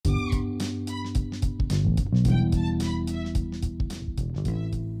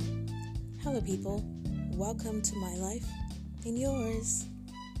Hello, people. Welcome to my life and yours.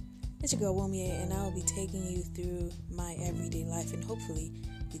 It's your girl Womie, and I will be taking you through my everyday life, and hopefully,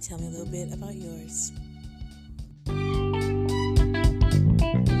 you tell me a little bit about yours.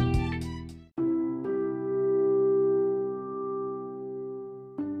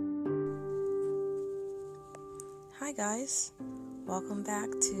 Hi, guys. Welcome back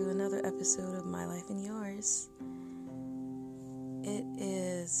to another episode of My Life and Yours. It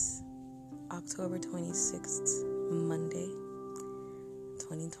is October 26th, Monday,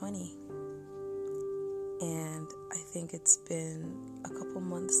 2020. And I think it's been a couple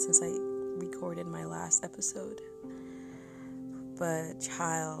months since I recorded my last episode. But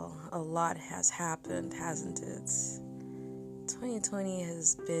child, a lot has happened, hasn't it? 2020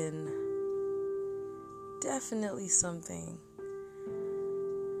 has been definitely something.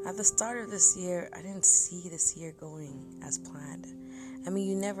 At the start of this year, I didn't see this year going as planned. I mean,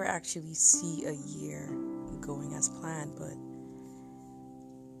 you never actually see a year going as planned, but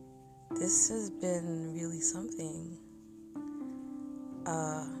this has been really something.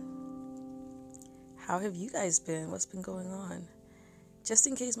 How have you guys been? What's been going on? Just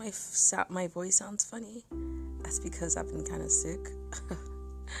in case my voice sounds funny, that's because I've been kind of sick.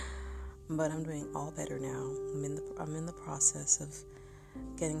 But I'm doing all better now. I'm in the process of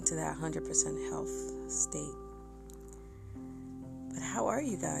getting to that 100% health state. But how are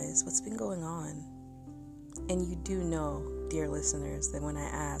you guys? What's been going on? And you do know, dear listeners, that when I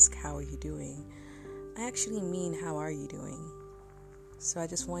ask, how are you doing, I actually mean, how are you doing? So I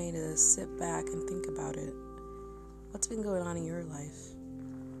just want you to sit back and think about it. What's been going on in your life?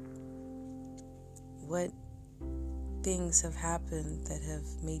 What things have happened that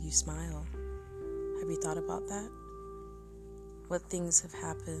have made you smile? Have you thought about that? What things have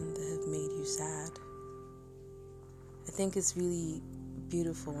happened that have made you sad? I think it's really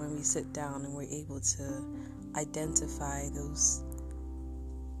beautiful when we sit down and we're able to identify those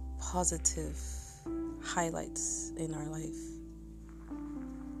positive highlights in our life.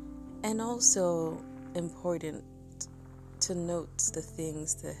 And also important to note the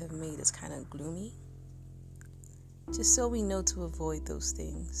things that have made us kind of gloomy, just so we know to avoid those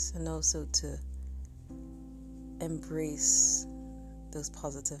things, and also to embrace those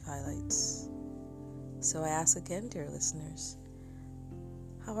positive highlights. So I ask again, dear listeners,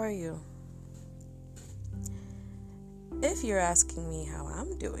 how are you? If you're asking me how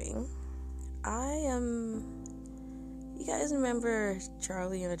I'm doing, I am... You guys remember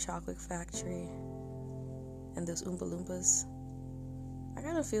Charlie and the Chocolate Factory and those Oompa Loompas? I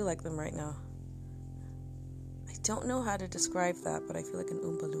kind of feel like them right now. I don't know how to describe that, but I feel like an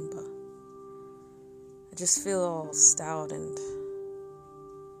Oompa Loompa. I just feel all stout and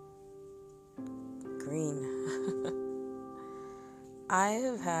green. I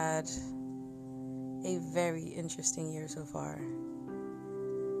have had a very interesting year so far.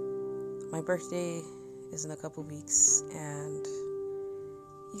 My birthday is in a couple weeks, and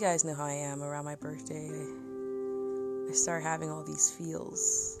you guys know how I am around my birthday. I start having all these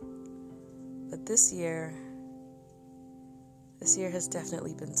feels. But this year has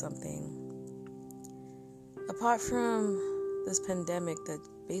definitely been something. Apart from this pandemic that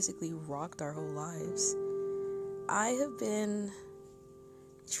basically rocked our whole lives, I have been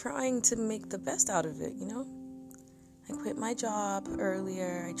trying to make the best out of it, you know? I quit my job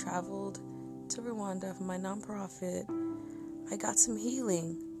earlier. I traveled to Rwanda for my nonprofit. I got some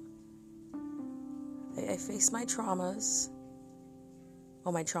healing. I faced my traumas,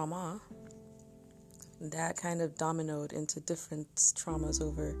 or my trauma. That kind of dominoed into different traumas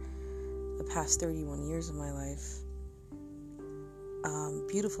over the past 31 years of my life.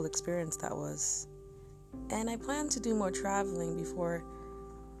 Beautiful experience that was. And I plan to do more traveling before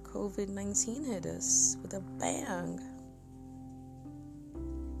COVID-19 hit us with a bang.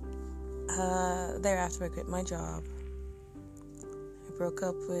 Thereafter, I quit my job. I broke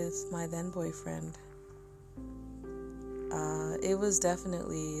up with my then boyfriend. It was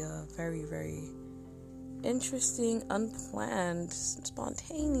definitely a very, very interesting, unplanned,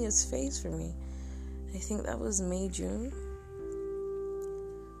 spontaneous phase for me. I think that was May, June.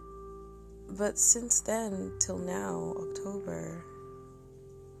 But since then till now, October,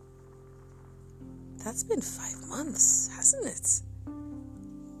 that's been 5 months, hasn't it?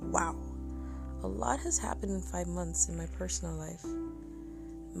 Wow. A lot has happened in 5 months in my personal life,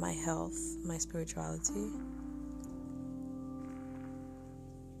 my health, my spirituality.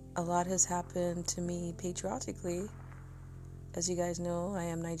 A lot has happened to me patriotically. As you guys know, I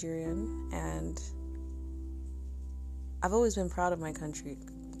am Nigerian, and I've always been proud of my country.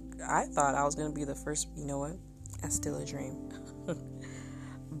 I thought I was going to be the first, you know what? That's still a dream.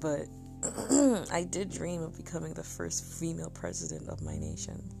 But I did dream of becoming the first female president of my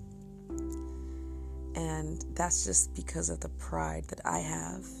nation. And that's just because of the pride that I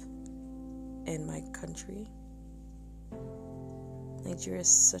have in my country. Nigeria is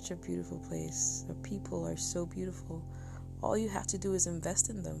such a beautiful place. The people are so beautiful. All you have to do is invest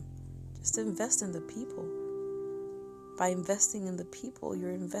in them. Just invest in the people. By investing in the people,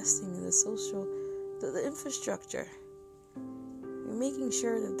 you're investing in the social, the infrastructure. You're making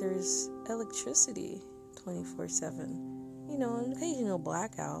sure that there's electricity 24/7. You know, an occasional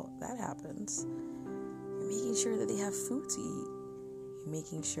blackout, that happens. You're making sure that they have food to eat. You're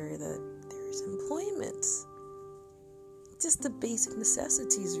making sure that there's employment. Just the basic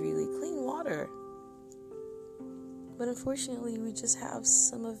necessities, really. Clean water. But unfortunately, we just have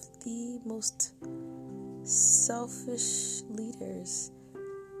some of the most selfish leaders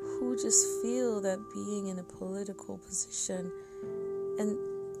who just feel that being in a political position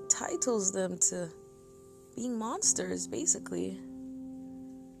entitles them to being monsters, basically.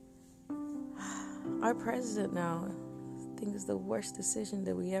 Our president now, I think, is the worst decision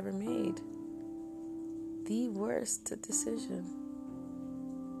that we ever made. The worst decision.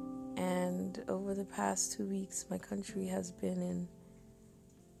 And over the past 2 weeks, my country has been in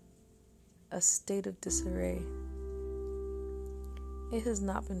a state of disarray. It has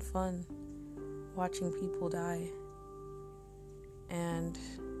not been fun watching people die and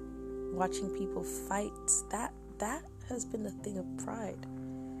watching people fight. That has been a thing of pride.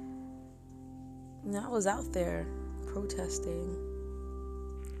 And I was out there protesting,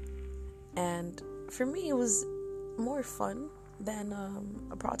 and for me it was more fun than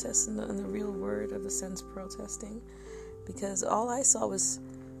a protest in the real word of the sense protesting, because all I saw was,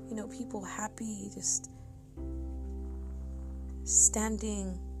 people happy, just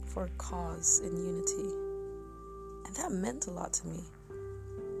standing for a cause in unity. And that meant a lot to me.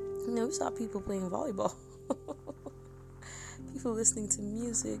 We saw people playing volleyball, people listening to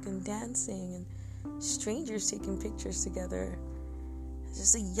music and dancing, and strangers taking pictures together.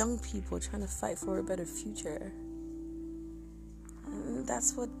 Just young people trying to fight for a better future. And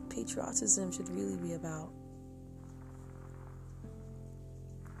that's what patriotism should really be about.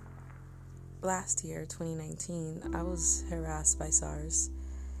 Last year, 2019, I was harassed by SARS.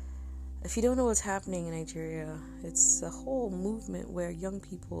 If you don't know what's happening in Nigeria, it's a whole movement where young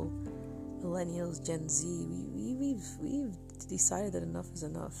people, millennials, Gen Z, we've decided that enough is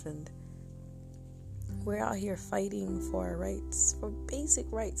enough, and we're out here fighting for our rights, for basic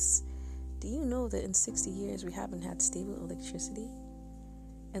rights. Do you know that in 60 years we haven't had stable electricity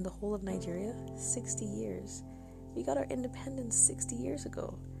in the whole of Nigeria? 60 years. We got our independence 60 years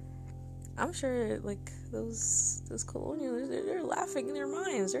ago. I'm sure, those colonialists, they're laughing in their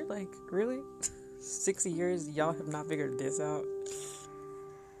minds. They're like, really? 60 years, y'all have not figured this out?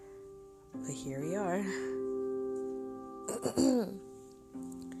 But here we are.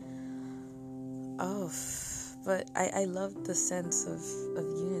 But I loved the sense of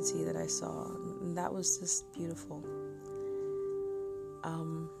unity that I saw. And that was just beautiful.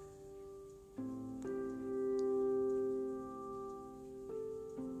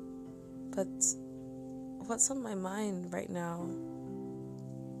 But what's on my mind right now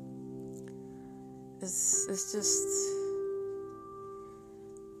is just,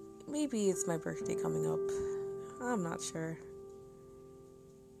 maybe it's my birthday coming up. I'm not sure.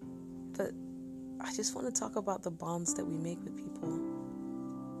 But I just want to talk about the bonds that we make with people.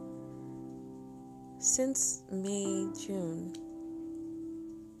 Since May, June,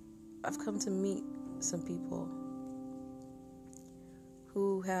 I've come to meet some people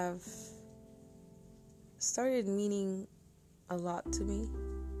who have started meaning a lot to me.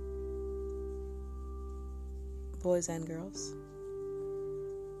 Boys and girls.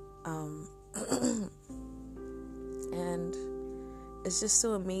 And it's just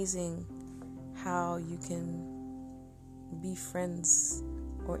so amazing how you can be friends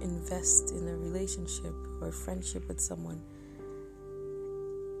or invest in a relationship or a friendship with someone,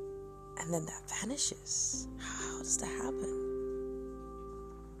 and then that vanishes. How does that happen?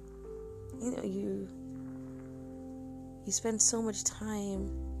 You spend so much time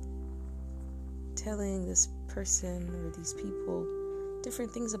telling this person or these people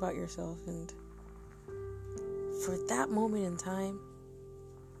different things about yourself, and for that moment in time,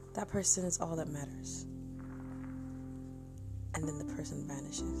 that person is all that matters. And then the person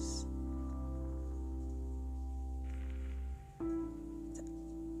vanishes.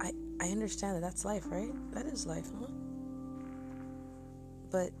 I understand that that's life, right? That is life, huh?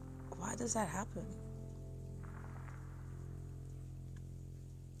 But why does that happen?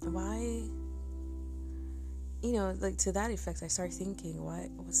 Why like to that effect, I start thinking,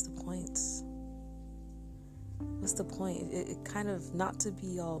 what's the point? What's the point? It kind of, not to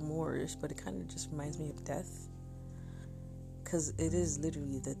be all Moorish, but it kind of just reminds me of death. Because it is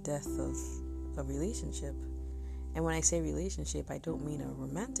literally the death of a relationship. And when I say relationship, I don't mean a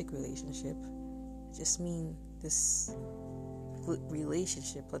romantic relationship. I just mean this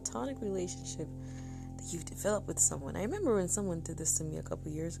relationship, platonic relationship that you've developed with someone. I remember when someone did this to me a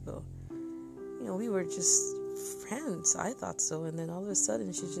couple years ago. We were just friends. I thought so. And then all of a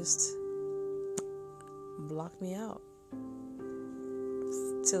sudden, she just blocked me out.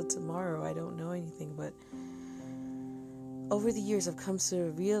 Till tomorrow, I don't know anything. But over the years, I've come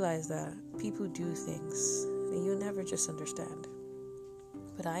to realize that people do things, and you never just understand.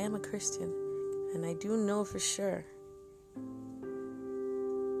 But I am a Christian, and I do know for sure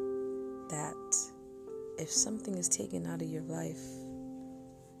that if something is taken out of your life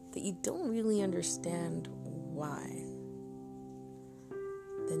that you don't really understand why,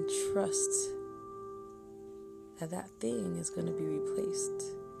 then trust that thing is going to be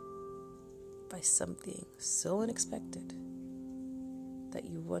replaced by something so unexpected that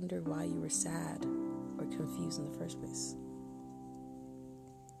you wonder why you were sad or confused in the first place.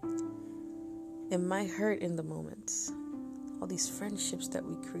 It might hurt in the moment, all these friendships that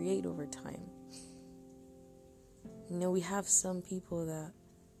we create over time. We have some people that,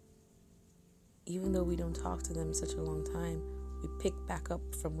 even though we don't talk to them in such a long time, we pick back up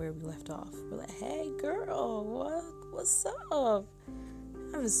from where we left off. We're like, hey girl, what's up? I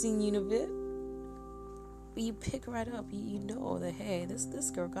haven't seen you in a bit. But you pick right up. You know that, hey, this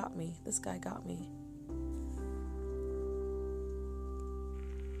girl got me. This guy got me.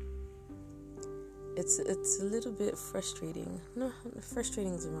 It's a little bit frustrating. No,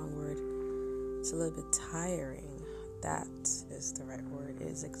 frustrating is the wrong word. It's a little bit tiring. That is the right word. It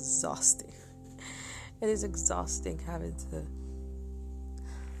is exhausting. It is exhausting having to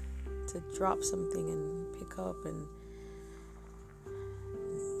drop something and pick up and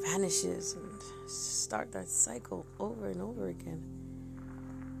vanishes and start that cycle over and over again.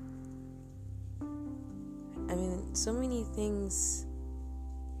 I mean, so many things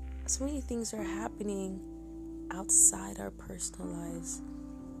are happening outside our personal lives,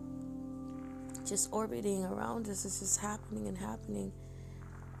 just orbiting around us. It's just happening and happening.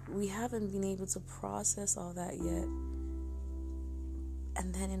 We haven't been able to process all that yet.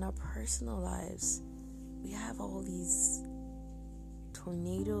 And then in our personal lives, we have all these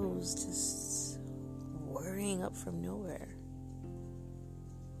tornadoes just whirring up from nowhere.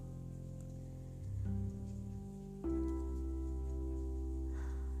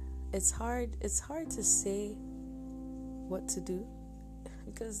 It's hard to say what to do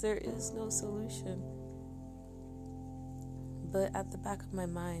because there is no solution. But at the back of my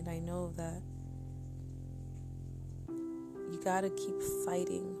mind, I know that you gotta keep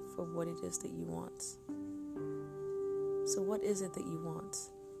fighting for what it is that you want. So what is it that you want?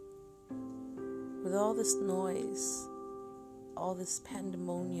 With all this noise, all this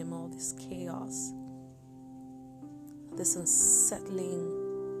pandemonium, all this chaos, this unsettling,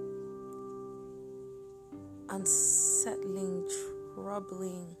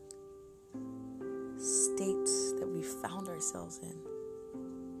 troubling state that we found ourselves in,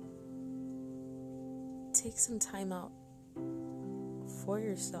 take some time out for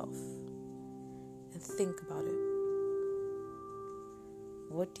yourself and think about it.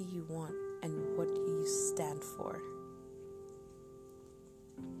 What do you want and what do you stand for?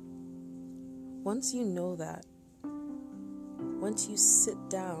 Once you know that, once you sit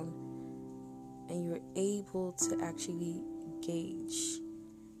down and you're able to actually gauge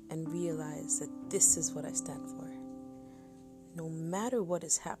and realize that this is what I stand for, no matter what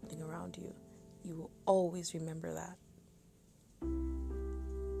is happening around you, you will always remember that.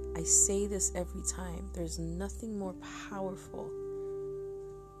 I say this every time. There's nothing more powerful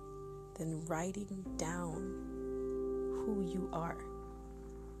than writing down who you are,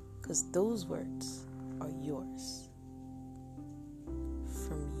 because those words are yours,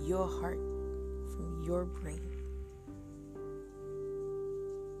 from your heart, from your brain,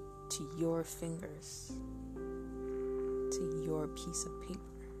 to your fingers, to your piece of paper,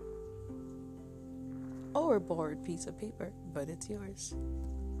 or a bored piece of paper, but it's yours.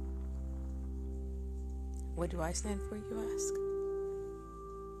 What do I stand for, you ask?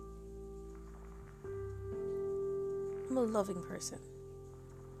 I'm a loving person,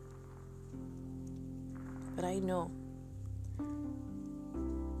 but I know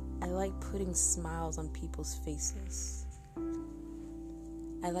I like putting smiles on people's faces.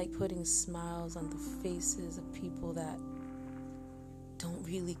 I like putting smiles on the faces of people that don't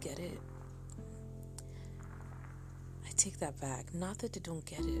really get it. take that back. Not that they don't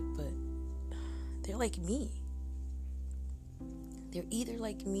get it, but they're like me. They're either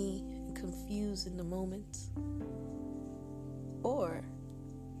like me and confused in the moment, or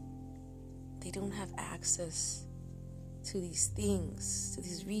they don't have access to these things, to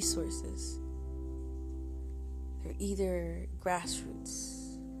these resources. They're either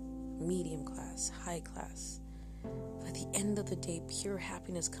grassroots, medium class, high class. But at the end of the day, pure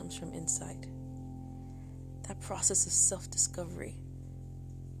happiness comes from inside. That process of self-discovery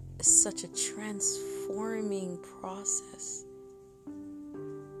is such a transforming process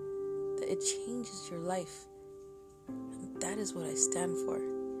that it changes your life. And that is what I stand for.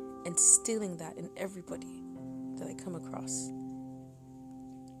 Instilling that in everybody that I come across.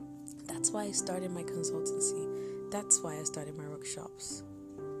 That's why I started my consultancy. That's why I started my workshops.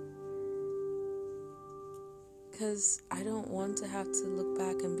 Because I don't want to have to look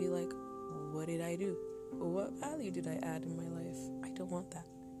back and be like, what did I do? What value did I add in my life? I don't want that.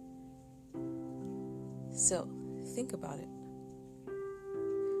 So, think about it.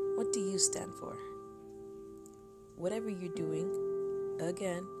 What do you stand for? Whatever you're doing,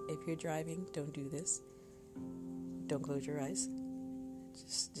 again, if you're driving, don't do this. Don't close your eyes.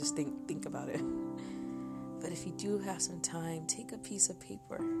 Just think about it. But if you do have some time, take a piece of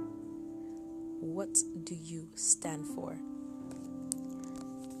paper. What do you stand for?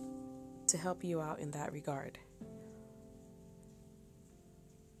 To help you out in that regard.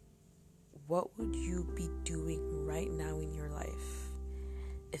 What would you be doing right now in your life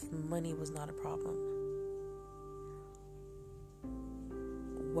if money was not a problem?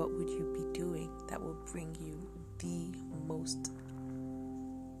 What would you be doing that will bring you the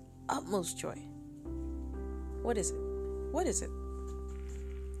utmost joy? What is it? What is it?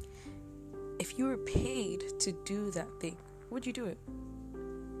 If you were paid to do that thing, would you do it?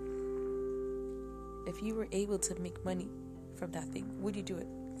 If you were able to make money from that thing, would you do it?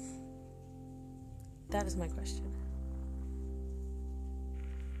 That is my question.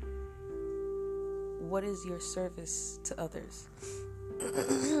 What is your service to others?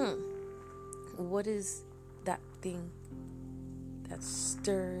 What is that thing that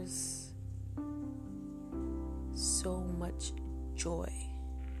stirs so much joy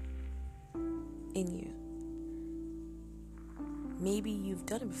in you? Maybe you've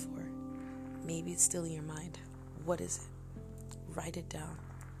done it before. Maybe it's still in your mind. What is it? Write it down.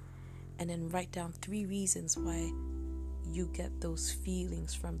 And then write down 3 reasons why you get those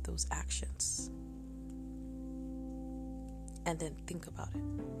feelings from those actions. And then think about it.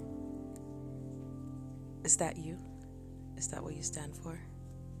 Is that you? Is that what you stand for?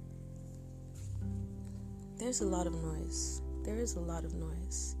 There's a lot of noise. There is a lot of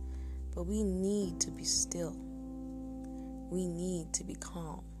noise. But we need to be still. We need to be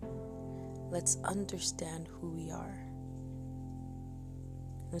calm. Let's understand who we are.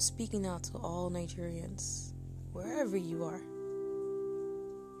 I'm speaking out to all Nigerians, wherever you are.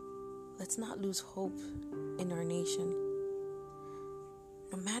 Let's not lose hope in our nation.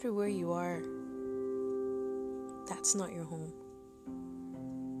 No matter where you are, that's not your home.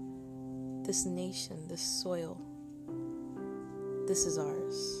 This nation, this soil, this is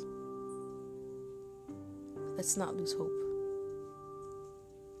ours. Let's not lose hope.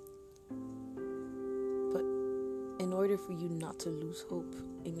 But in order for you not to lose hope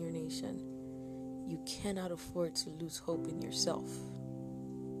in your nation, you cannot afford to lose hope in yourself.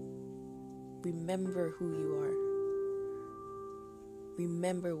 Remember who you are.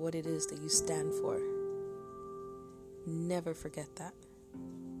 Remember what it is that you stand for. Never forget that.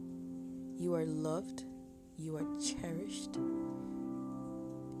 You are loved. You are cherished.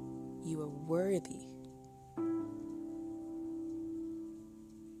 You are worthy.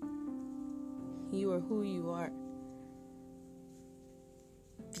 You are who you are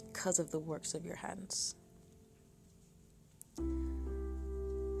because of the works of your hands.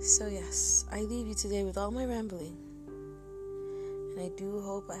 So yes, I leave you today with all my rambling. And I do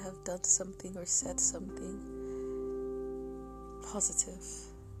hope I have done something or said something positive.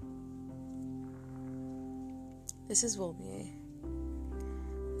 This is Womie.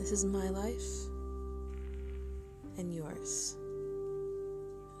 This is my life and yours.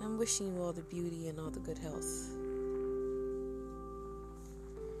 I'm wishing you all the beauty and all the good health.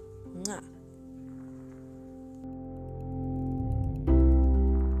 Mwah.